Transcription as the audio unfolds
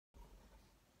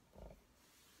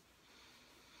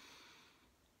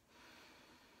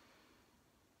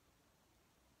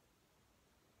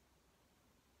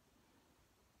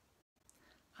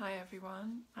Hi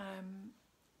everyone.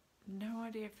 No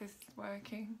idea if this is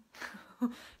working.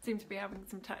 Seem to be having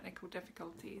some technical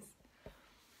difficulties.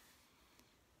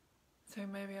 So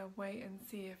maybe I'll wait and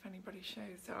see if anybody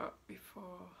shows up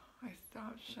before I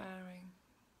start sharing.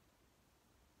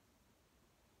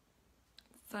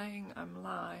 It's saying I'm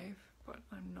live, but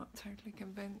I'm not totally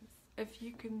convinced. If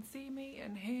you can see me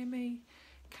and hear me,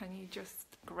 can you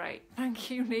just... Great. Thank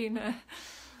you, Nina.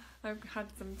 I've had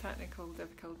some technical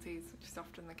difficulties, which is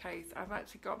often the case. I've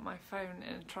actually got my phone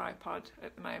in a tripod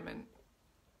at the moment,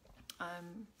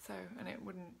 and it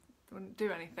wouldn't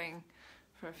do anything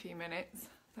for a few minutes.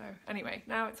 So anyway,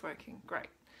 now it's working. Great.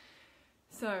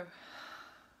 So,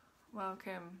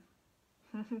 welcome.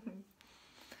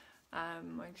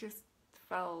 I just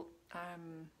felt,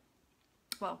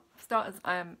 starters,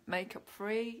 I am makeup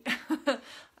free.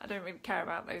 I don't really care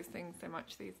about those things so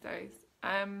much these days.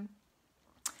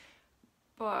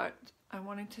 But I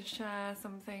wanted to share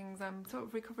some things. I'm sort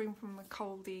of recovering from a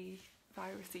coldy,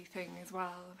 virusy thing as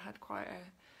well. I've had quite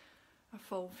a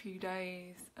full few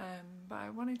days. But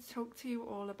I wanted to talk to you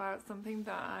all about something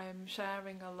that I'm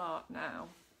sharing a lot now.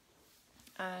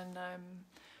 And I'm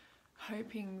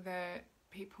hoping that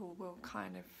people will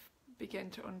kind of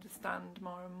begin to understand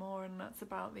more and more. And that's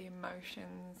about the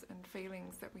emotions and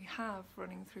feelings that we have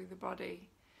running through the body.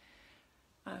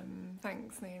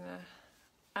 Thanks, Nina.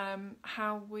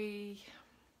 How we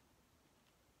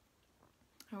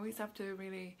always have to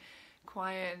really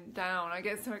quiet down. I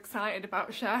get so excited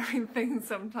about sharing things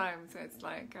sometimes. It's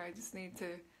like I just need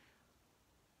to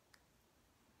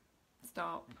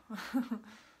stop.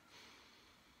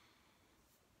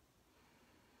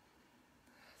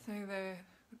 So the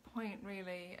point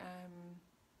really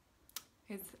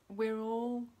is we're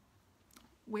all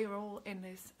in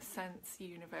this sense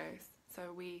universe.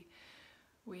 So we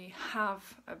have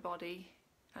a body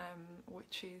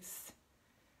which is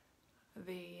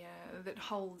that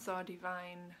holds our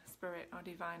divine spirit, our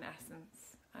divine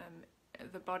essence.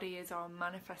 The body is our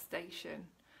manifestation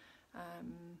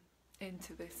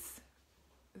into this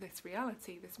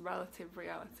reality, this relative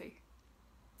reality.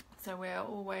 So we're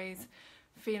always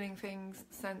feeling things,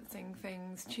 sensing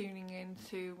things, tuning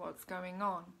into what's going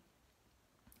on.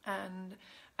 And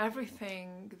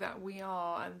everything that we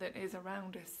are and that is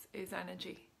around us is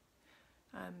energy.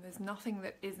 There's nothing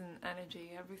that isn't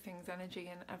energy. Everything's energy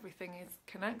and everything is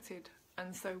connected.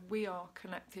 And so we are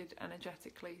connected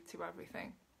energetically to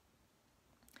everything.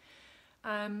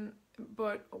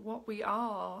 But what we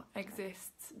are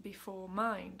exists before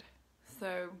mind.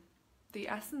 So the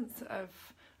essence of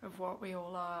what we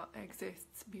all are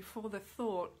exists before the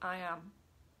thought I am,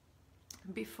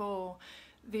 before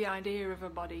the idea of a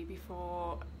body,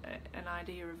 before an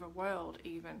idea of a world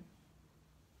even.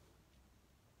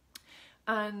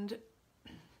 And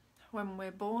when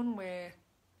we're born,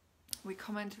 we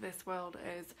come into this world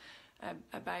as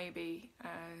a baby.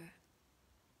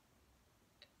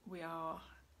 We are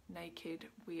naked,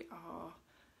 we are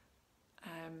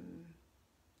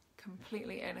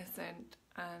completely innocent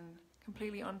and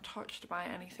completely untouched by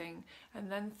anything.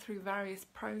 And then through various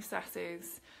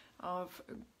processes of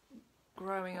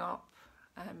growing up,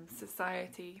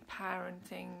 society,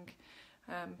 parenting,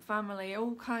 family,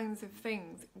 all kinds of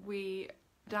things, we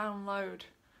download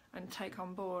and take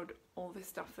on board all this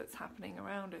stuff that's happening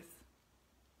around us.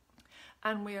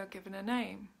 And we are given a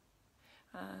name.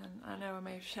 And I know I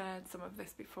may have shared some of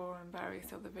this before in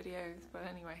various other videos, but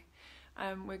anyway,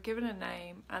 we're given a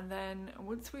name, and then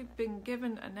once we've been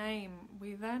given a name,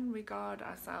 we then regard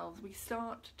ourselves, we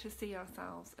start to see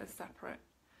ourselves as separate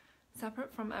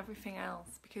from everything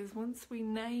else, because once we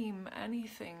name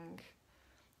anything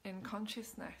in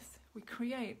consciousness, we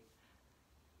create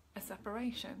a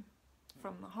separation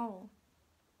from the whole.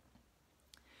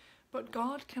 But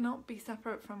God cannot be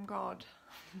separate from God.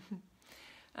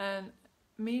 And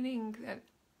meaning that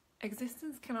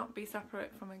existence cannot be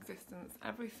separate from existence.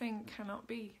 Everything cannot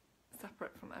be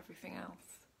separate from everything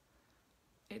else.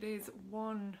 It is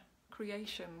one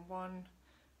creation, one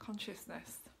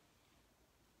consciousness.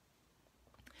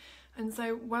 And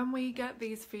so when we get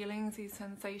these feelings, these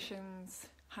sensations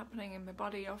happening in the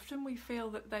body, often we feel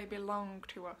that they belong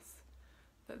to us,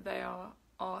 that they are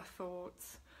our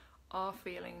thoughts, our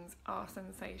feelings, our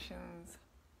sensations.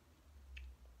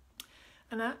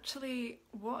 And actually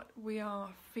what we are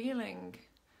feeling,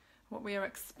 what we are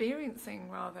experiencing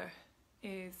rather,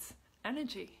 is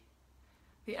energy.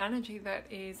 The energy that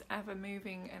is ever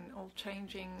moving and all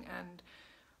changing and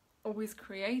always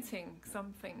creating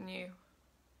something new.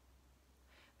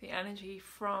 The energy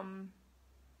from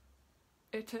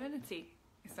eternity,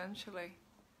 essentially.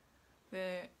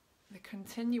 The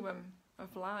continuum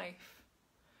of life.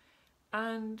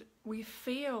 And we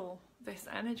feel this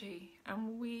energy,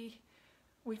 and we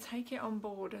take it on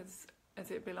board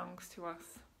as it belongs to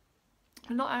us.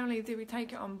 And not only do we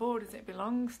take it on board as it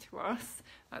belongs to us,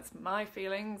 that's my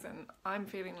feelings and I'm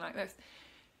feeling like this,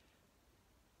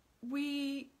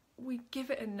 we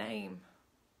give it a name.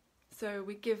 So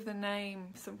we give the name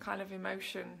some kind of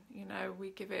emotion, you know, we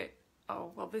give it,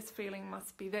 oh, well, this feeling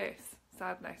must be this,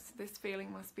 sadness, this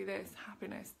feeling must be this,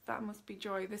 happiness, that must be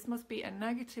joy, this must be a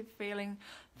negative feeling,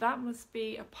 that must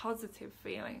be a positive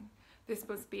feeling, this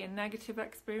must be a negative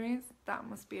experience, that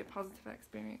must be a positive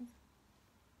experience.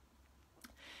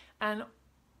 And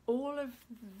all of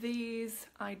these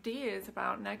ideas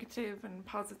about negative and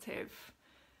positive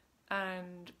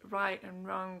and right and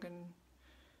wrong and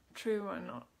true and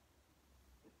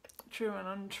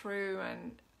untrue,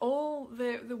 and all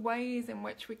the ways in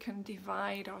which we can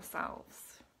divide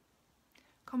ourselves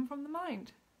come from the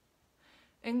mind,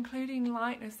 including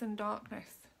lightness and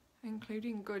darkness,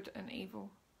 including good and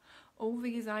evil. All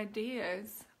these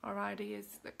ideas are ideas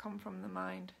that come from the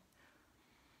mind,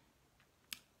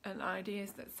 and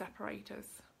ideas that separate us.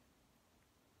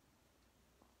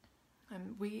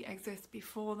 And we exist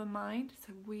before the mind,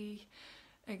 so we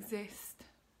exist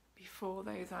before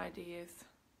those ideas.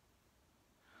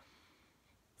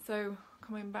 So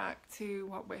coming back to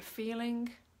what we're feeling,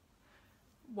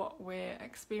 what we're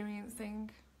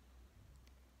experiencing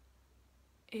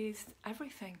is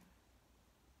everything.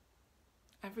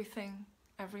 Everything,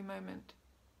 every moment.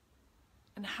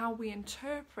 And how we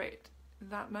interpret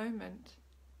that moment,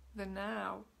 the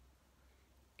now,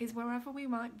 is wherever we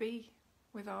might be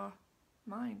with our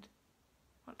mind.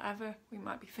 Whatever we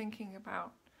might be thinking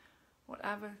about,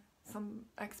 whatever some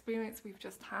experience we've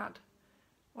just had,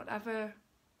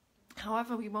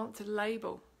 however we want to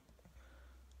label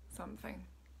something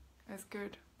as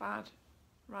good, bad,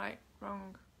 right,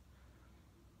 wrong,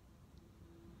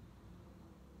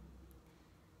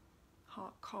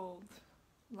 hot, cold,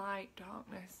 light,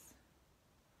 darkness,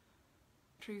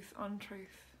 truth,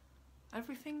 untruth.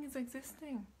 Everything is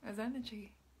existing as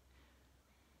energy.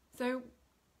 So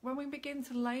when we begin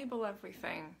to label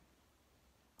everything,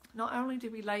 not only do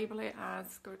we label it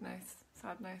as goodness,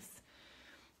 sadness,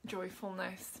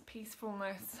 joyfulness,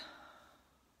 peacefulness,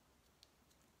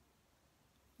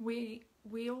 we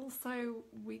also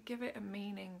give it a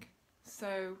meaning.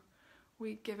 So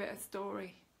we give it a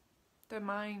story. The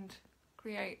mind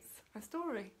creates a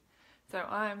story. So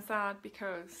I am sad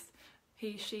because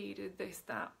he, she did this,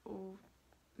 that, or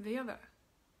the other.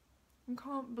 We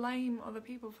can't blame other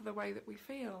people for the way that we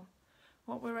feel.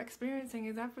 What we're experiencing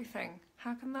is everything.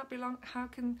 How can that belong? How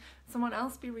can someone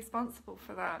else be responsible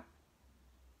for that?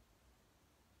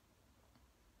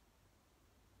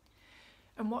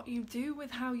 And what you do with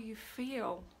how you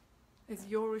feel is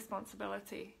your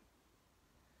responsibility.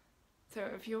 So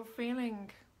if you're feeling,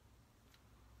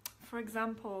 for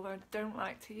example, I don't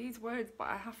like to use words, but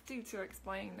I have to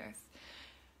explain this.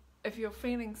 If you're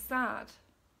feeling sad,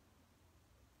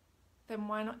 then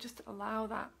why not just allow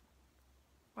that?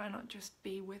 Why not just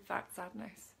be with that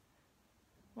sadness?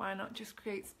 Why not just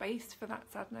create space for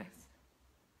that sadness?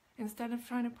 Instead of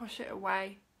trying to push it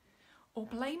away or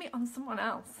blame it on someone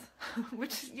else,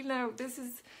 which, you know, this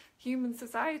is human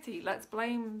society. Let's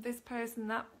blame this person,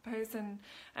 that person,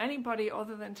 anybody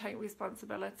other than take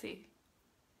responsibility.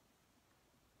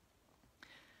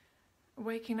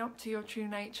 Waking up to your true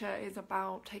nature is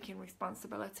about taking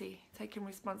responsibility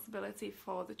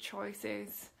for the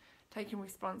choices, taking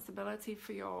responsibility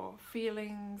for your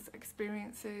feelings,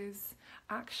 experiences,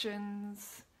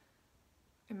 actions,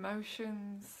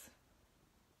 emotions,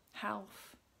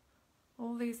 health,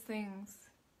 all these things.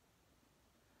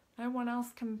 No one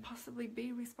else can possibly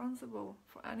be responsible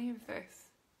for any of this.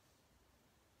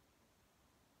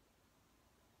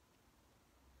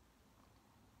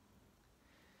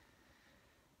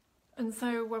 And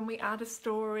so when we add a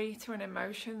story to an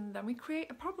emotion, then we create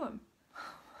a problem.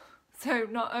 So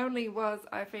not only was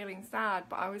I feeling sad,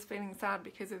 but I was feeling sad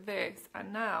because of this,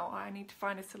 and now I need to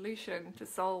find a solution to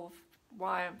solve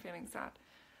why I'm feeling sad.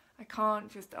 I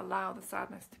can't just allow the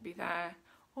sadness to be there,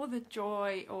 or the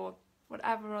joy, or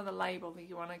whatever other label that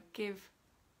you want to give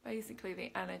basically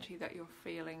the energy that you're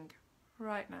feeling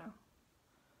right now.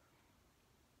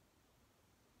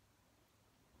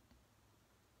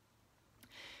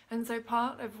 And so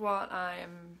part of what I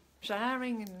am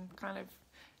sharing and kind of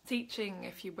teaching,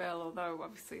 if you will, although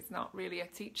obviously it's not really a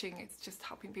teaching, it's just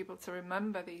helping people to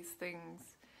remember these things.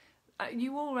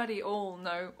 You already all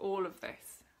know all of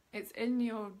this. It's in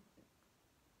your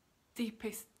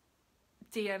deepest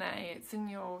DNA, it's in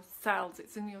your cells,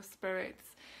 it's in your spirits.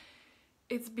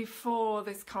 It's before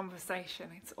this conversation.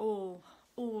 It's all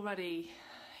already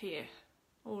here,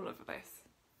 all of this,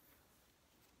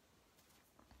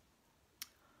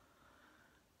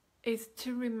 is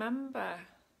to remember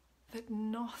that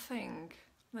nothing,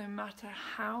 no matter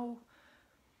how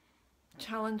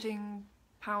challenging,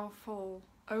 powerful,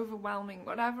 overwhelming,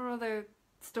 whatever other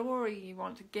story you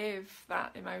want to give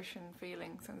that emotion,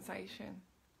 feeling, sensation,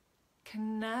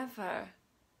 can never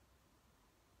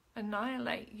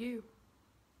annihilate you.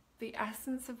 The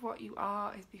essence of what you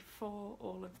are is before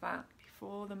all of that,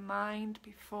 before the mind,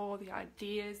 before the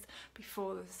ideas,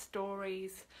 before the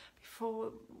stories,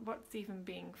 before what's even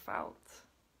being felt.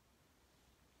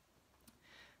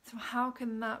 So how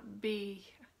can that be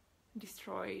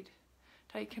destroyed,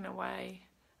 taken away,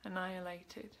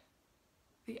 annihilated?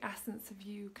 The essence of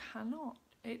you cannot.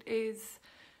 It is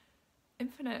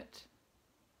infinite.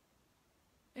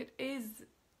 It is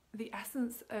the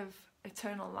essence of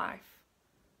eternal life.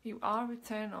 You are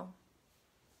eternal.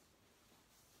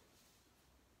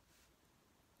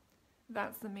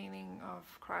 That's the meaning of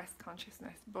Christ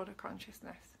consciousness, Buddha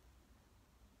consciousness,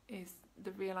 is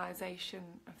the realization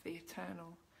of the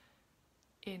eternal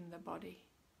in the body,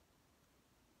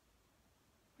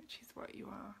 which is what you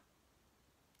are.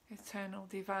 Eternal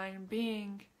divine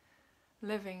being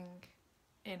living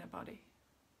in a body,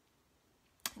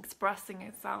 expressing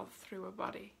itself through a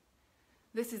body.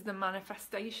 This is the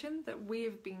manifestation that we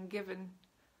have been given.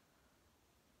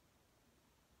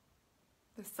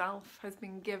 The self has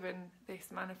been given this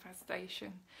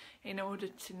manifestation in order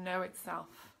to know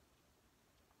itself.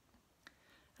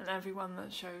 And everyone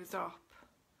that shows up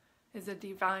is a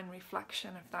divine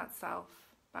reflection of that self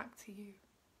back to you.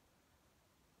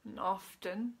 And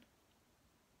often,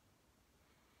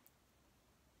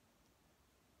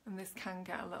 and this can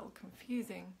get a little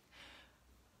confusing,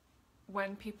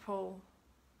 when people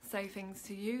say things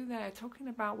to you, they're talking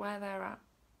about where they're at,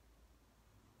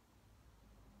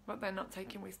 but they're not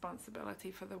taking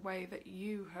responsibility for the way that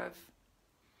you have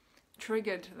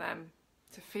triggered them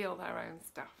to feel their own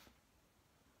stuff.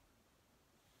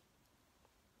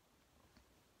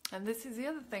 And this is the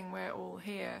other thing, we're all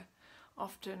here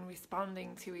often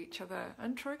responding to each other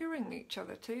and triggering each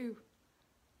other too.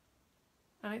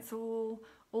 And it's all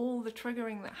the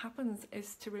triggering that happens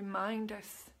is to remind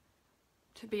us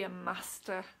to be a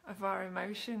master of our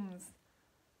emotions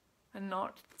and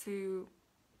not to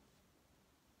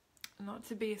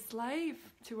be a slave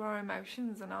to our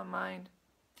emotions and our mind,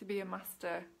 to be a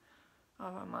master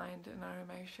of our mind and our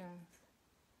emotions.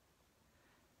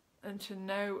 And to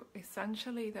know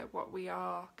essentially that what we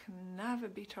are can never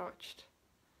be touched.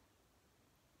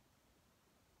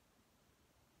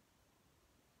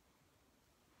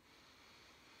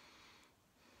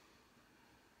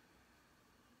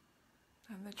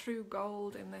 And the true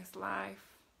gold in this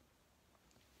life,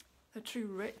 the true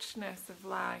richness of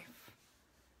life,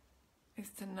 is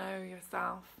to know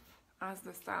yourself as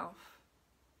the self.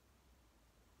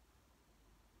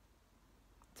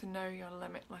 To know your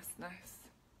limitlessness,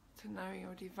 to know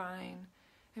your divine,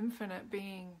 infinite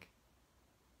being,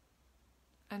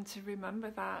 and to remember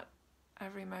that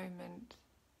every moment.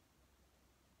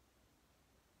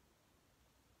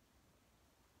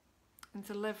 And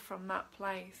to live from that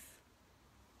place.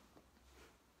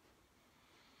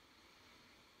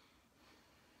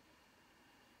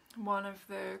 One of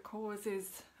the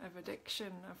causes of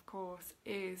addiction, of course,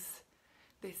 is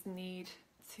this need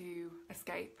to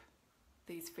escape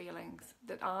these feelings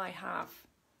that I have,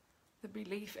 the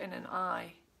belief in an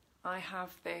I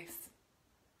have this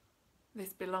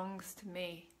belongs to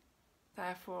me,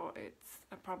 therefore it's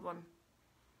a problem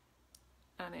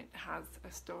and it has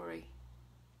a story.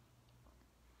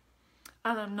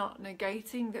 And I'm not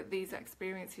negating that these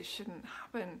experiences shouldn't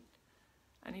happen.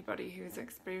 Anybody who's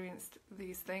experienced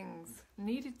these things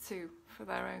needed to for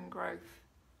their own growth.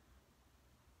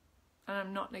 And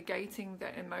I'm not negating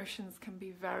that emotions can be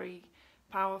very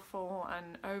powerful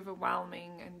and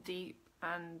overwhelming and deep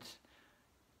and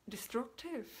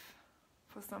destructive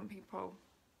for some people.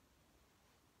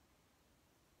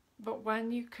 But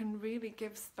when you can really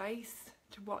give space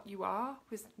to what you are,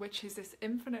 which is this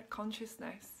infinite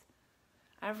consciousness,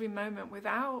 every moment,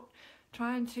 without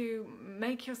trying to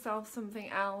make yourself something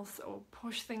else or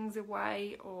push things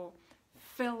away or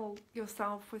fill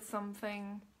yourself with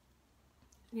something,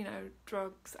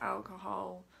 drugs,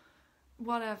 alcohol,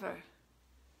 whatever,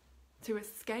 to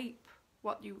escape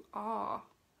what you are.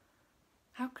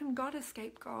 How can God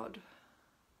escape God?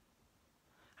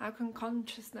 How can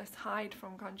consciousness hide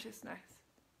from consciousness?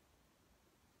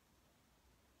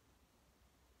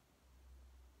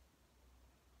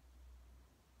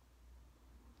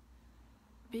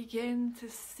 Begin to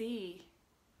see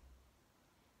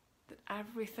that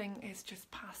everything is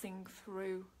just passing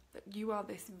through, that you are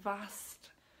this vast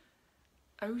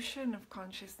ocean of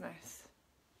consciousness,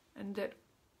 and that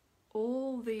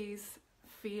all these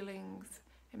feelings,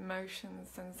 emotions,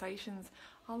 sensations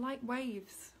are like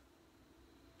waves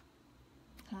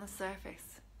on the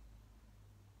surface.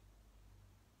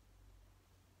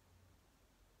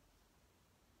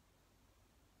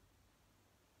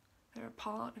 They're a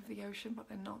part of the ocean, but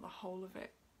they're not the whole of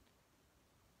it.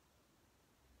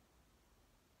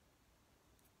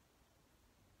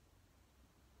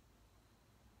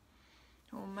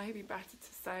 Or maybe better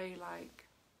to say, like,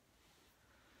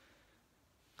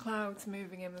 clouds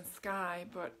moving in the sky,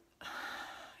 but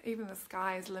even the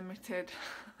sky is limited.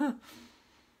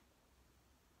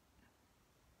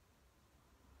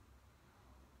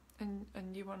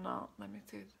 And you are not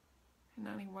limited in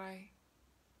any way.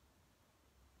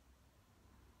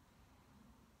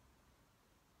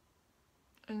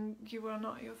 And you are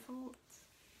not your thoughts.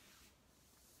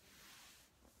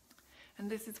 And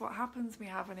this is what happens. We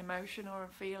have an emotion or a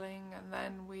feeling, and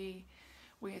then we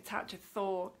attach a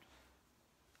thought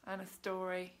and a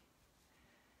story,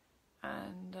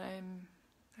 and a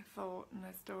thought and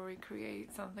a story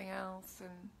create something else,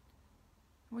 and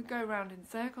we go around in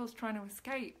circles trying to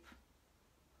escape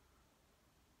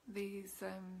these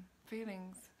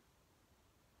feelings,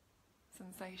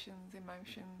 sensations,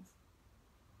 emotions.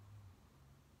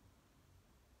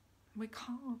 We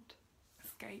can't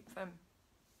escape them,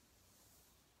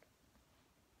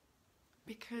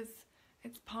 because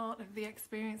it's part of the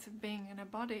experience of being in a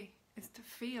body, is to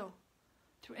feel,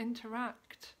 to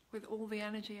interact with all the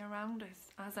energy around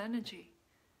us as energy.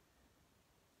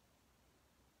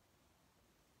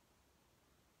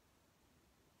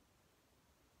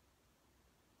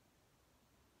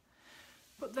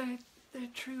 But there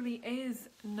truly is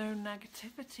no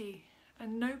negativity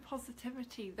and no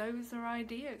positivity. Those are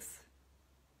ideas.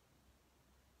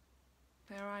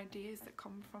 They're ideas that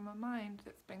come from a mind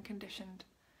that's been conditioned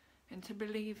into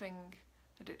believing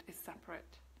that it is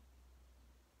separate.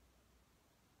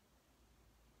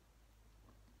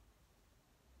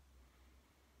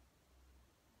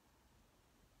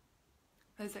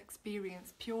 There's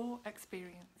experience, pure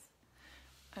experience.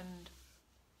 And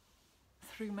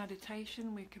through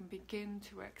meditation we can begin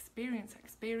to experience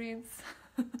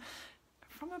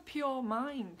from a pure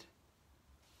mind,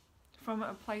 from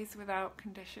a place without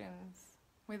conditions,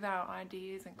 without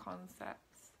ideas and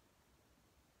concepts.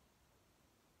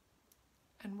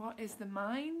 And what is the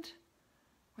mind?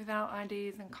 Without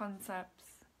ideas and concepts,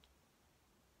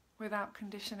 without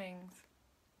conditionings,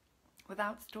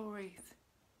 without stories.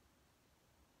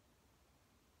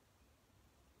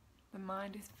 The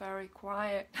mind is very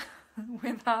quiet,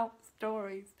 without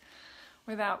stories,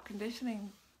 without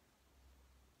conditioning.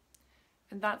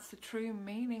 And that's the true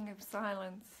meaning of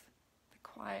silence, the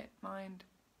quiet mind,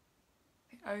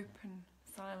 the open,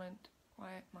 silent,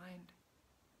 quiet mind.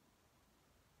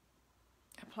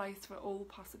 A place for all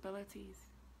possibilities.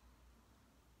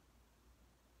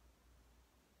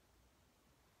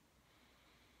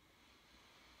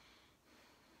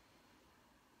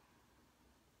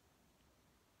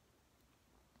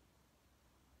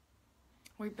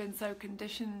 We've been so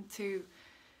conditioned to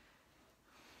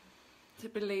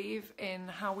believe in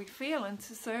how we feel and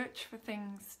to search for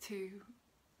things to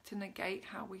negate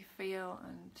how we feel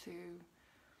and to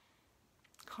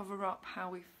cover up how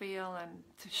we feel and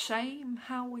to shame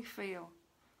how we feel.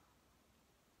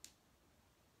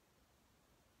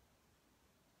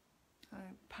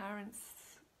 Parents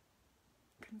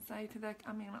can say to their,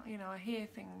 I hear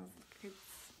things,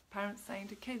 parents saying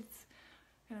to kids,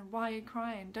 why are you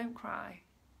crying? Don't cry.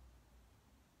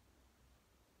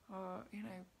 Or,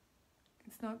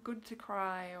 it's not good to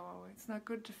cry, or it's not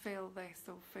good to feel this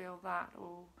or feel that,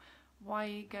 or why are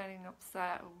you getting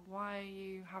upset, or why are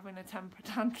you having a temper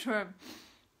tantrum?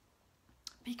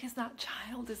 Because that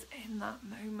child is in that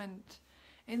moment,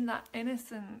 in that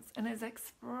innocence, and is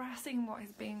expressing what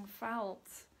is being felt,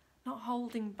 not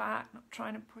holding back, not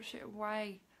trying to push it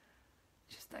away,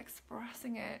 just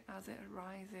expressing it as it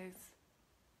arises.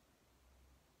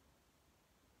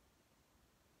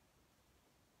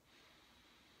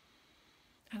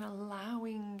 And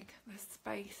allowing the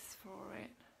space for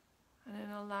it. And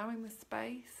in allowing the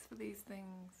space for these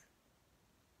things,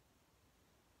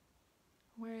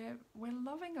 we're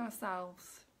loving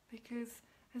ourselves. Because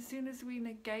as soon as we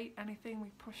negate anything,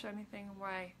 we push anything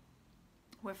away,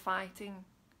 we're fighting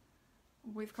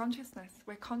with consciousness.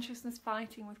 We're consciousness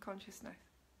fighting with consciousness.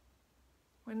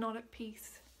 We're not at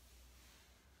peace.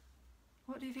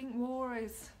 What do you think war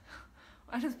is?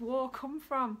 Where does war come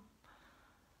from?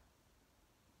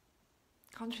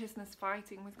 consciousness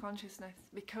fighting with consciousness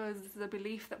because the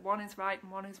belief that one is right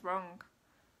and one is wrong.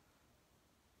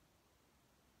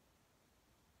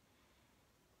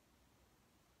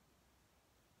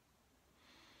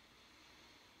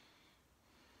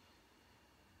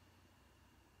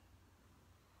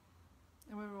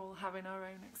 And we're all having our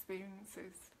own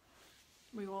experiences.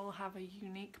 We all have a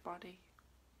unique body,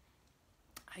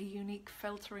 a unique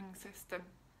filtering system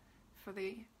for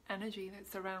the energy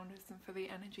that's around us and for the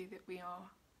energy that we are.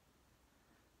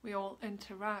 We all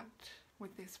interact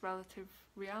with this relative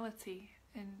reality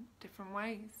in different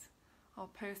ways. Our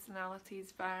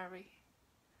personalities vary.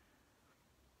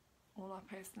 All our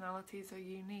personalities are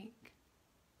unique.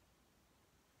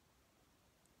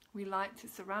 We like to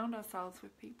surround ourselves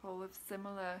with people of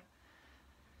similar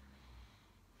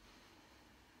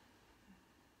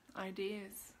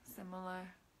ideas, similar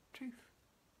truth,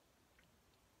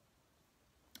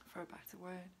 for a better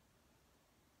word.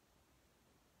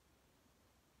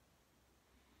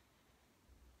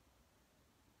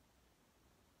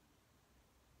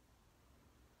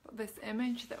 But this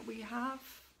image that we have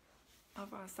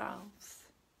of ourselves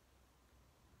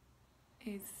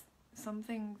is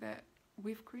something that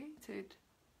we've created.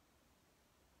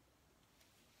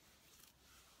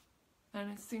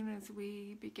 And as soon as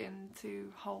we begin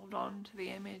to hold on to the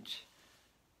image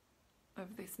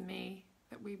of this me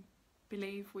that we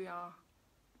believe we are,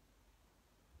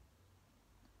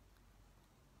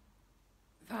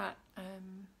 that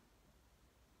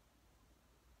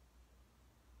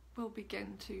will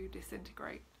begin to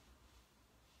disintegrate.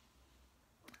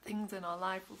 Things in our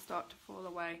life will start to fall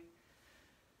away,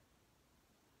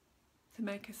 to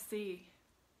make us see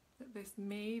that this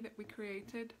me that we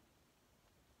created,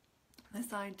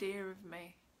 this idea of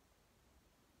me,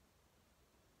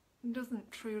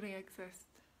 doesn't truly exist.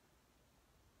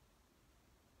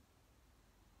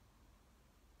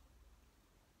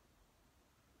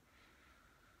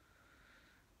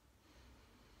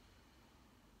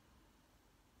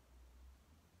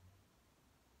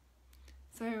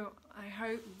 So I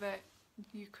hope that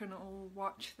you can all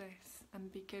watch this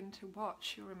and begin to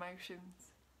watch your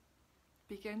emotions.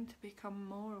 Begin to become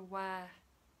more aware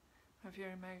of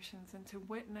your emotions and to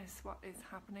witness what is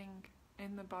happening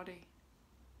in the body.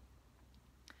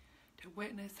 To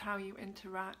witness how you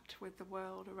interact with the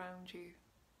world around you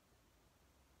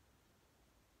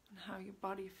and how your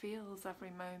body feels every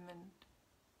moment.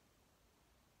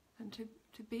 And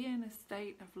to be in a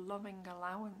state of loving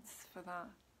allowance for that.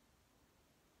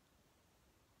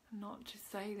 Not to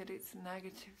say that it's a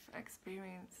negative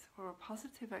experience or a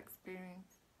positive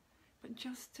experience, but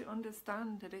just to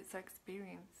understand that it's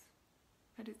experience,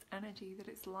 that it's energy, that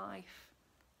it's life,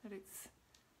 that it's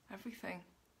everything.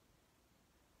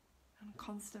 And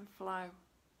constant flow,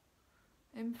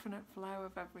 infinite flow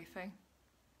of everything,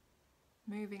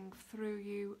 moving through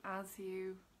you, as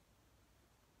you,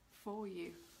 for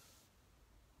you.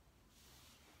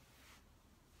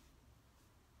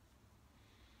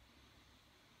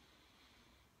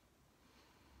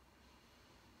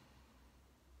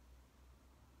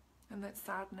 And that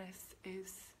sadness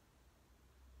is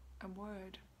a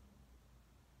word.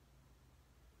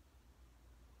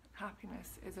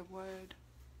 Happiness is a word.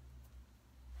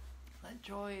 That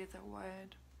joy is a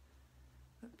word.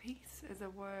 That peace is a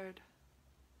word.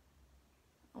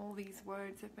 All these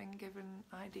words have been given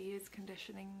ideas,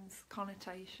 conditionings,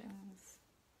 connotations,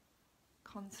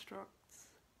 constructs,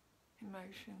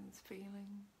 emotions,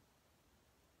 feelings.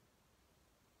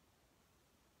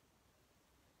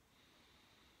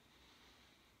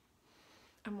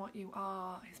 And what you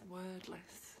are is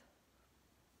wordless,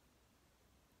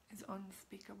 is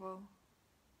unspeakable,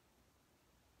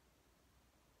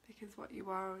 because what you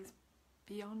are is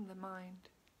beyond the mind,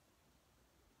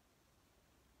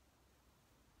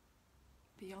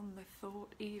 beyond the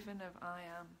thought even of I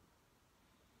am.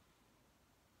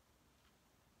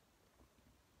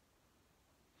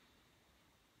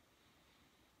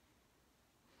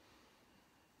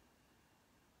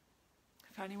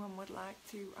 If anyone would like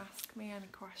to ask me any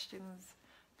questions,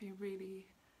 I'd be really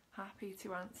happy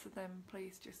to answer them.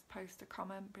 Please just post a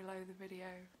comment below the video.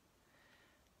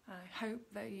 I hope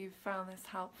that you've found this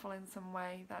helpful in some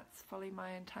way. That's fully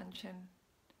my intention,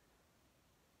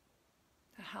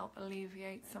 to help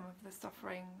alleviate some of the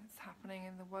suffering that's happening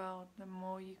in the world. The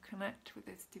more you connect with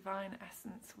this divine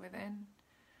essence within,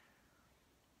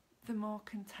 the more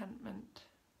contentment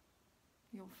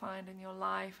you'll find in your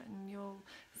life, and you'll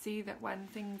see that when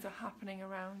things are happening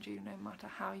around you, no matter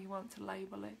how you want to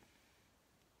label it,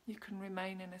 you can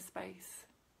remain in a space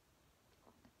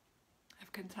of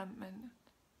contentment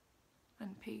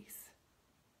and peace.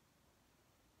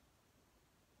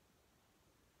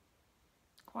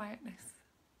 quietness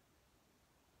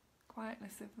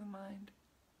of the mind.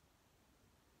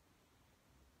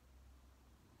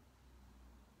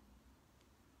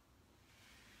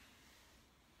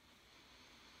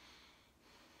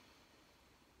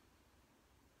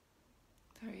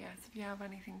 So yes, if you have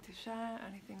anything to share,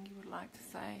 anything you would like to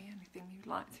say, anything you'd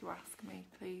like to ask me,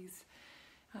 please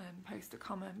post a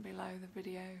comment below the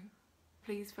video.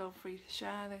 Please feel free to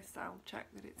share this. I'll check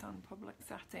that it's on public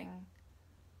setting.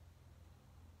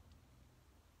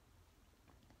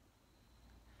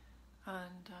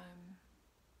 And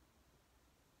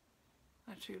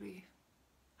I truly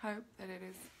hope that it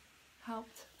has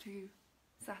helped to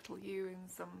settle you in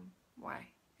some way,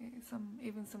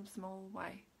 even some small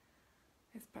way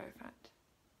is perfect.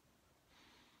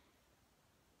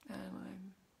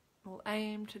 And I will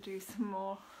aim to do some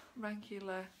more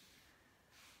regular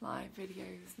live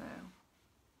videos now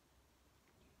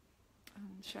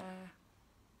and share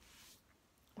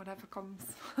whatever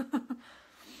comes.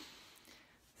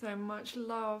 So much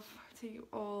love to you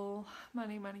all,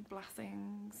 many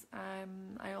blessings. I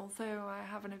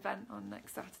have an event on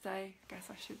next Saturday, I guess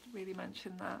I should really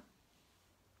mention that,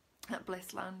 at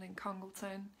Blissland in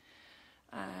Congleton.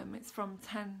 It's from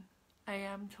 10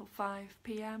 AM till 5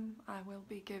 PM. I will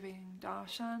be giving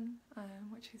Darshan,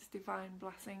 which is divine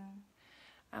blessing,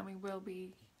 and we will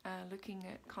be looking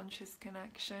at conscious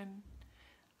connection,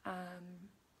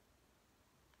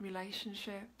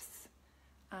 relationships,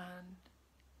 and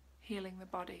healing the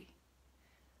body.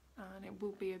 And it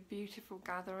will be a beautiful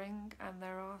gathering, and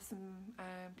there are some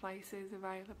places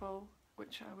available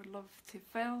which I would love to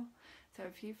fill. So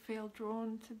if you feel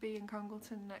drawn to be in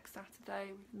Congleton next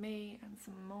Saturday with me and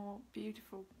some more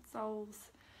beautiful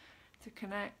souls to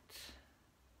connect,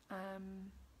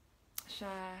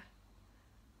 share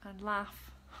and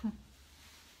laugh,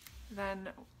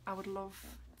 then I would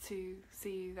love to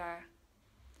see you there.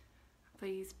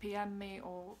 Please PM me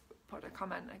or put a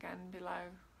comment again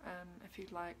below if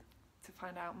you'd like to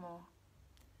find out more.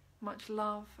 Much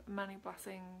love, many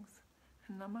blessings,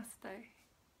 and namaste.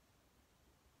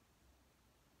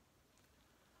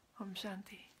 Om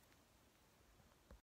Shanti.